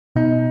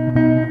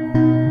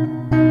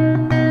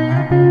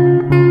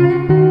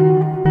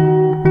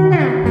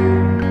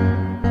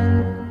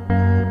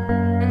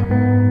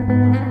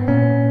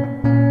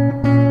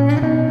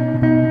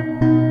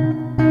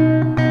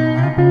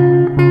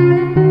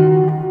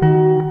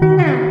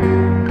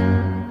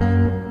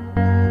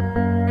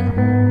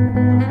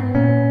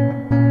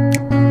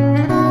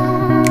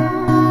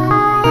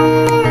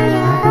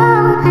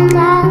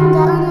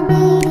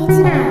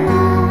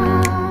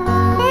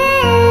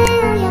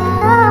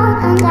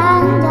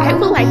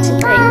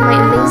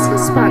also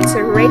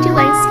sponsor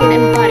Rejuline Skin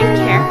and Body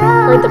Care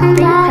for the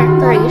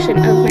pre-preparation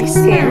of my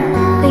skin.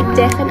 They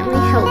definitely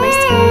help my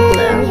skin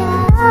glow.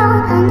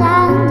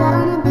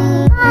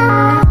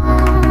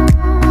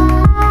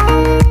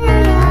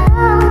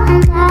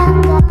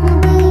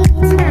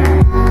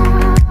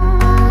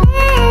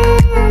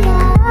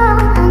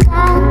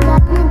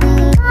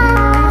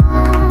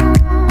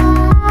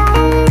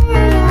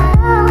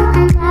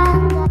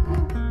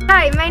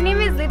 Hi, my name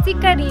is Lytzy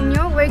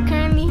Cariño. We're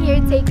currently here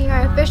taking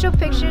our official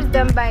pictures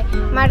done by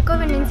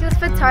Vinicio's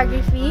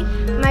photography.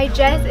 My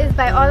dress is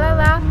by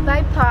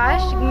By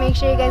Posh. Make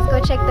sure you guys go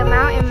check them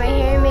out. And my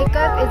hair and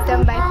makeup is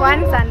done by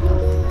Juan,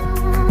 Santos.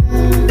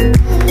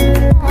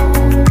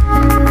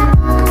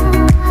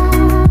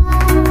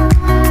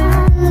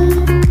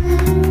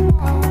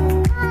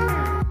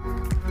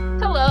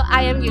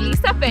 I am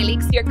Yulissa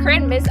Felix, your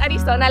current Miss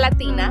Arizona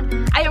Latina.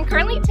 I am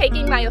currently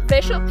taking my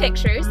official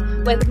pictures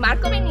with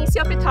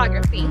Vinicio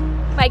photography.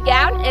 My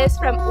gown is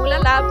from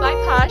By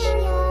Posh,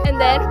 and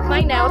then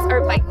my nails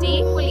are by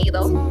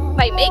Pulido.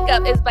 My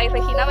makeup is by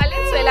Regina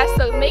Valenzuela,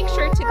 so make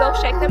sure to go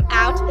check them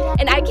out,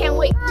 and I can't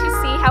wait to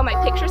see how my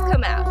pictures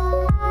come out.